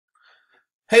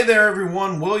Hey there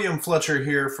everyone, William Fletcher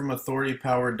here from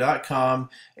authoritypower.com,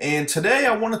 and today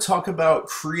I want to talk about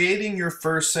creating your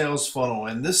first sales funnel.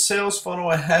 And this sales funnel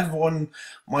I have on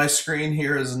my screen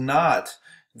here is not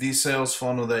the sales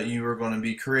funnel that you are going to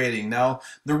be creating. Now,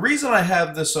 the reason I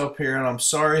have this up here, and I'm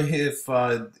sorry if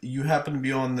you happen to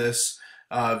be on this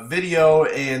video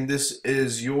and this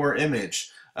is your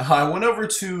image. I went over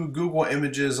to Google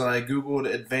Images and I Googled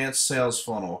advanced sales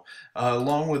funnel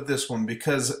along with this one,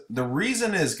 because the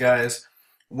reason is, guys,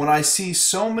 when I see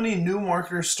so many new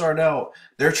marketers start out,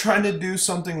 they're trying to do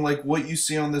something like what you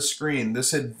see on the screen,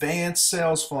 this advanced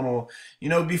sales funnel,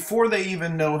 before they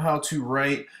even know how to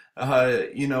write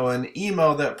an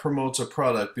email that promotes a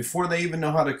product, before they even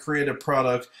know how to create a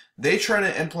product, they try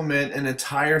to implement an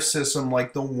entire system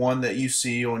like the one that you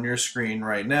see on your screen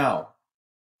right now.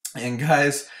 And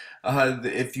guys,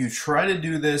 if you try to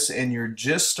do this and you're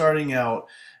just starting out,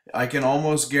 I can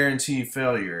almost guarantee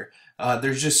failure.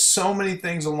 There's just so many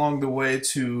things along the way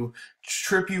to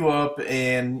trip you up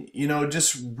and,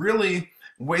 just really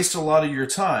waste a lot of your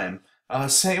time.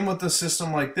 Same with a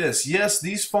system like this. Yes,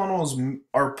 these funnels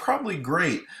are probably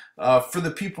great for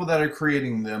the people that are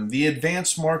creating them, the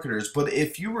advanced marketers. But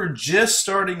if you were just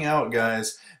starting out,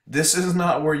 guys, this is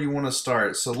not where you want to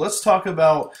start. So let's talk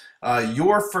about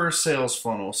your first sales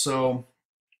funnel. So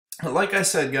like I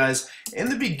said, guys, in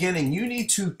the beginning, you need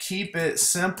to keep it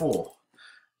simple.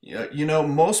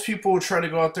 Most people try to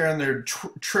go out there and they're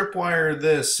tripwire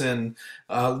this and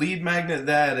lead magnet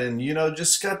that, and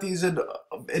just got these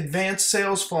advanced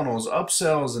sales funnels,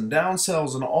 upsells and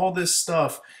downsells and all this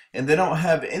stuff, and they don't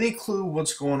have any clue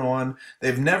what's going on.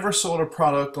 They've never sold a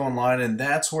product online, and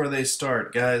that's where they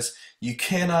start, guys. You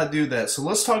cannot do that. So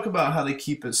let's talk about how to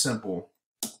keep it simple.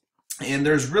 And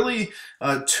there's really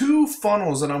two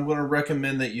funnels that I'm going to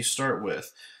recommend that you start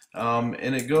with.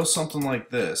 And it goes something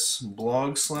like this: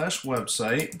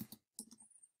 blog/website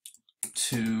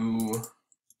to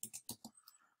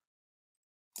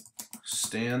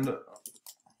standalone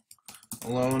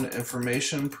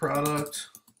information product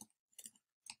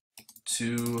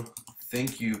to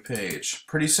thank you page.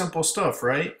 Pretty simple stuff,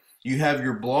 right? You have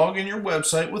your blog and your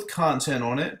website with content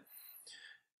on it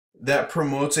that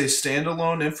promotes a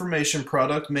standalone information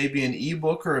product, maybe an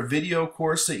ebook or a video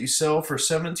course that you sell for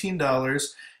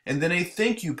 $17, and then a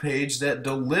thank you page that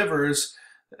delivers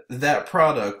that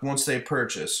product once they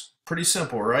purchase. Pretty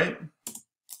simple, right?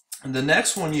 And the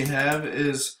next one you have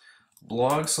is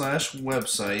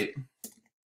blog/website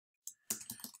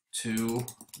to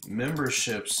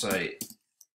membership site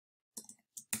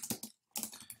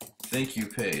thank you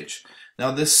page. Now,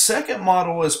 this second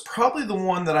model is probably the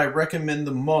one that I recommend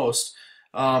the most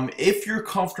if you're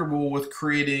comfortable with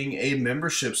creating a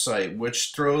membership site,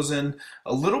 which throws in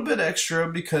a little bit extra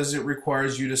because it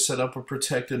requires you to set up a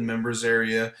protected members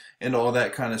area and all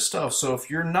that kind of stuff. So if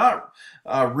you're not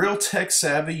real tech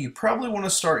savvy, you probably want to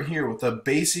start here with a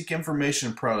basic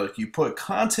information product. You put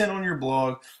content on your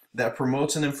blog that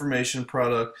promotes an information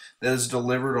product that is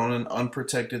delivered on an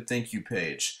unprotected thank you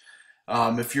page.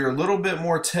 If you're a little bit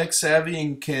more tech savvy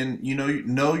and can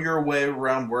know your way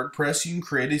around WordPress, you can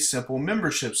create a simple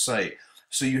membership site.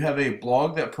 So you have a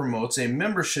blog that promotes a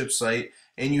membership site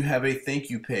and you have a thank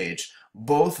you page.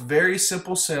 Both very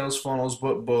simple sales funnels,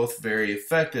 but both very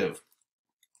effective.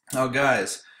 Now,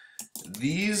 guys,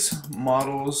 these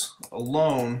models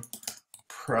alone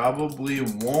probably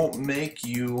won't make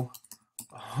you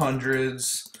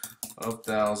hundreds of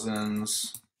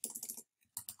thousands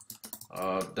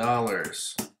of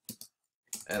dollars,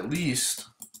 at least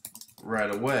right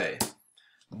away.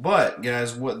 But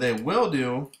guys, what they will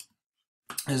do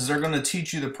is they're going to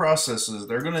teach you the processes.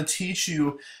 They're going to teach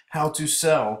you how to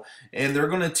sell, and they're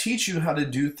going to teach you how to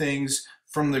do things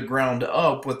from the ground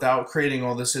up without creating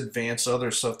all this advanced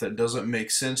other stuff that doesn't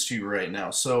make sense to you right now.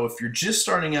 So if you're just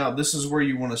starting out, this is where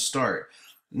you want to start.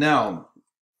 Now,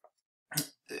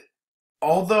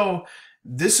 although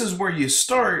this is where you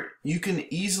start, you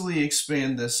can easily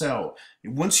expand this out.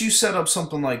 Once you set up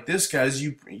something like this, guys,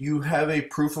 you have a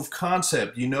proof of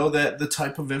concept. You know that the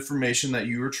type of information that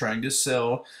you are trying to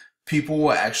sell, people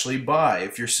will actually buy.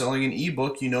 If you're selling an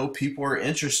ebook, people are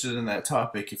interested in that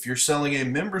topic. If you're selling a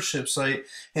membership site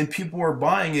and people are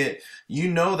buying it,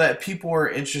 that people are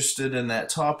interested in that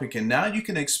topic. And now you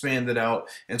can expand it out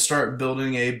and start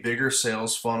building a bigger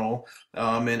sales funnel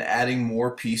and adding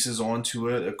more pieces onto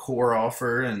it, a core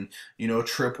offer and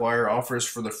tripwire offers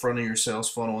for the front of your sales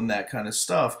funnel and that kind of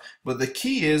stuff. But the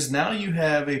key is now you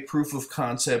have a proof of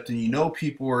concept and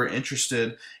people are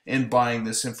interested in buying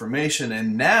this information.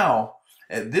 And now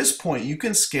at this point you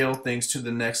can scale things to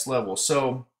the next level.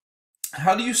 So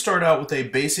how do you start out with a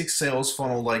basic sales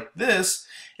funnel like this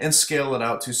and scale it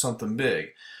out to something big.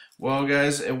 Well,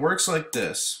 guys, it works like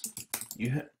this.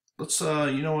 Let's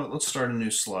you know what? Let's start a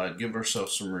new slide. Give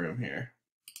ourselves some room here.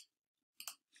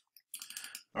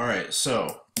 All right,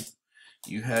 so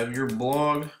you have your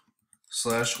blog /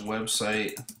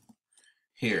 website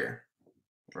here,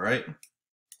 right?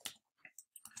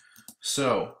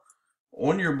 So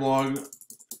on your blog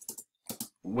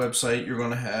website, you're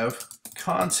going to have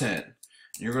content.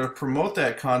 You're going to promote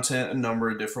that content a number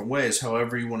of different ways,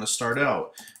 however you want to start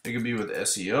out. It could be with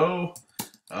SEO,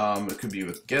 it could be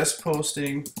with guest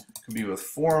posting, it could be with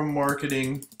forum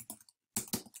marketing,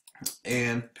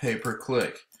 and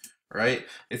pay-per-click. Right?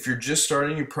 If you're just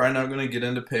starting, you're probably not going to get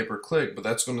into pay-per-click, but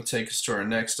that's going to take us to our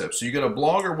next step. So you got a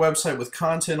blog or website with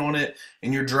content on it,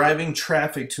 and you're driving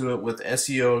traffic to it with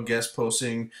SEO, guest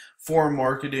posting, forum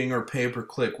marketing, or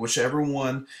pay-per-click, whichever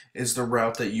one is the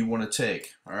route that you want to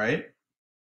take. All right?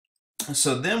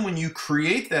 So then when you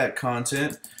create that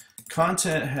content,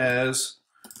 content has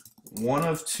one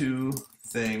of two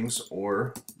things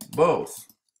or both.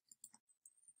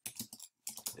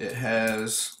 It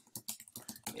has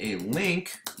a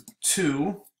link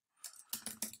to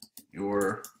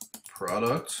your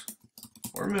product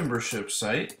or membership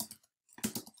site.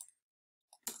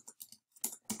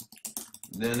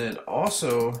 Then it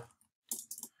also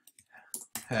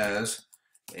has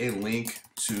a link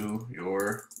to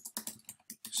your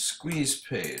squeeze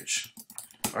page.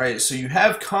 All right, so you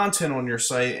have content on your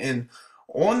site, and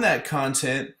on that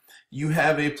content you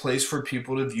have a place for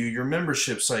people to view your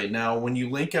membership site. Now, when you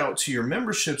link out to your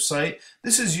membership site,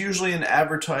 this is usually an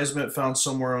advertisement found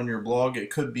somewhere on your blog.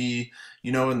 It could be,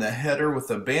 you know, in the header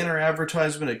with a banner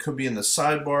advertisement. It could be in the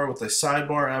sidebar with a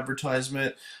sidebar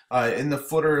advertisement, in the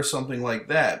footer or something like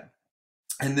that.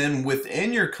 And then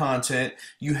within your content,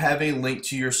 you have a link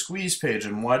to your squeeze page.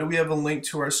 And why do we have a link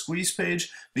to our squeeze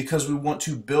page? Because we want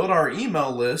to build our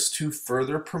email list to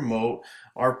further promote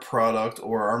our product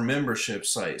or our membership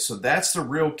site. So that's the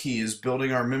real key, is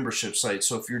building our membership site.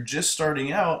 So if you're just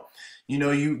starting out, you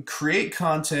know, you create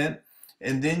content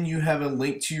and then you have a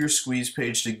link to your squeeze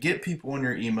page to get people on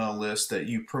your email list that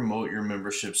you promote your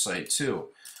membership site to.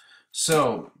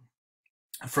 So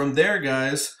from there,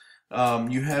 guys,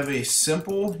 you have a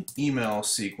simple email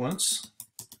sequence.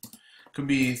 Could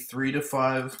be 3 to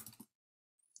 5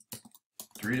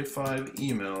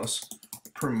 emails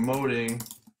promoting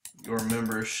your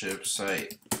membership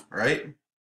site, right?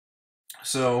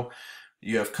 So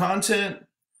you have content,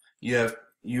 you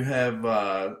have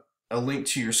a link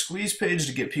to your squeeze page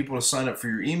to get people to sign up for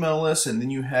your email list, and then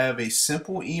you have a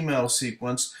simple email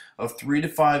sequence of 3 to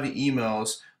 5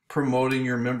 emails promoting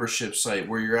your membership site,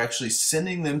 where you're actually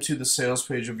sending them to the sales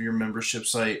page of your membership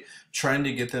site, trying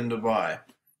to get them to buy.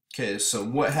 Okay, so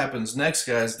what happens next,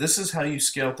 guys? This is how you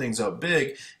scale things up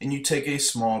big, and you take a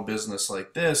small business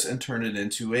like this and turn it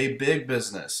into a big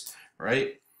business,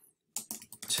 right?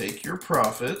 Take your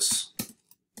profits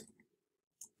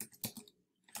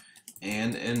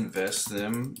and invest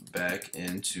them back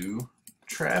into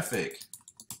traffic.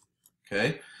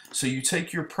 Okay, so you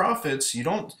take your profits. You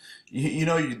don't, you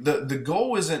know, the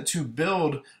goal isn't to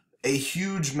build a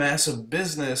huge, massive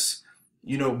business,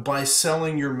 you know, by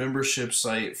selling your membership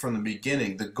site from the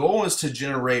beginning. The goal is to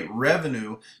generate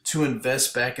revenue to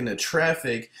invest back into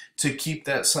traffic to keep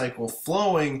that cycle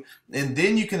flowing, and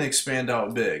then you can expand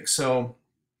out big. So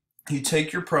you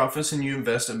take your profits and you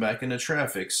invest it back into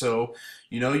traffic. So,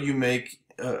 you know, you make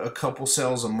a couple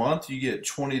sales a month, you get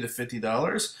 $20 to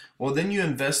 $50. Well, then you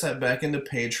invest that back into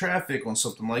paid traffic on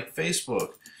something like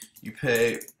Facebook. You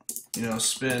pay, you know,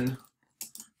 spend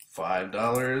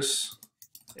 $5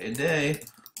 a day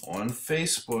on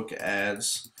Facebook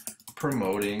ads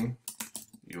promoting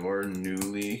your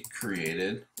newly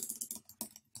created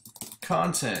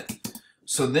content.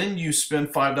 So then you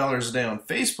spend $5 a day on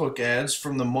Facebook ads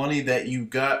from the money that you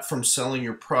got from selling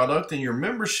your product and your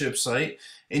membership site,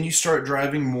 and you start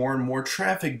driving more and more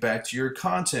traffic back to your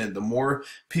content. The more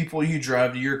people you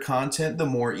drive to your content, the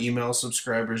more email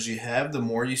subscribers you have, the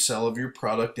more you sell of your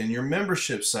product and your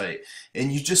membership site.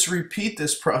 And you just repeat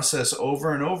this process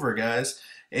over and over, guys.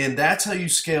 And that's how you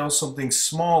scale something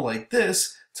small like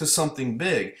this to something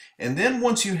big. And then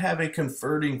once you have a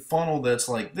converting funnel that's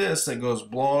like this, that goes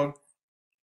blog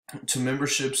to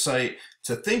membership site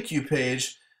to thank you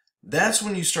page, That's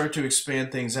when you start to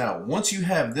expand things out. Once you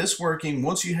have this working,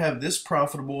 once you have this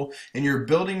profitable, and you're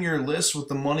building your list with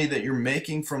the money that you're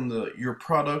making from your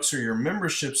products or your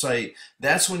membership site,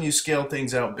 that's when you scale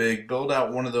things out big, build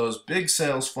out one of those big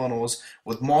sales funnels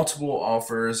with multiple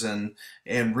offers, and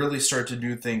really start to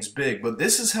do things big. But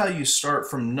this is how you start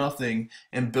from nothing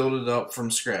and build it up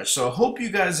from scratch. So I hope you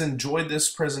guys enjoyed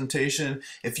this presentation.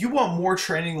 If you want more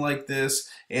training like this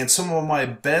and some of my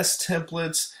best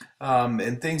templates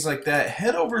and things like that,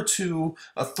 head over to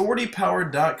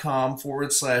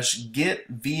authoritypower.com/get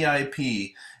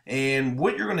VIP. And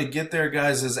what you're going to get there,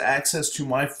 guys, is access to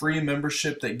my free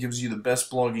membership that gives you the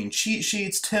best blogging cheat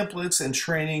sheets, templates, and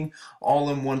training all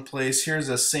in one place. Here's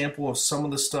a sample of some of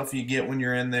the stuff you get when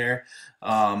you're in there.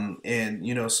 And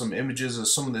you know, some images of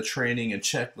some of the training and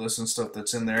checklists and stuff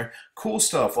that's in there. Cool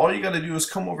stuff. All you got to do is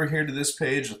come over here to this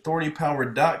page,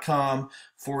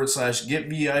 authoritypower.com/get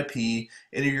VIP,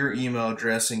 enter your email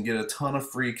address, and get a ton of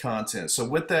free content. So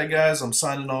with that, guys, I'm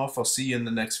signing off. I'll see you in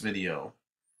the next video.